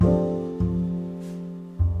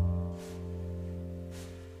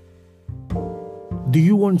Do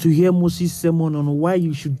you want to hear Moses' sermon on why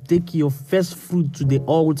you should take your first fruit to the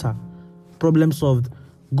altar? Problem solved.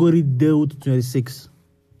 Go read Deuteronomy 26.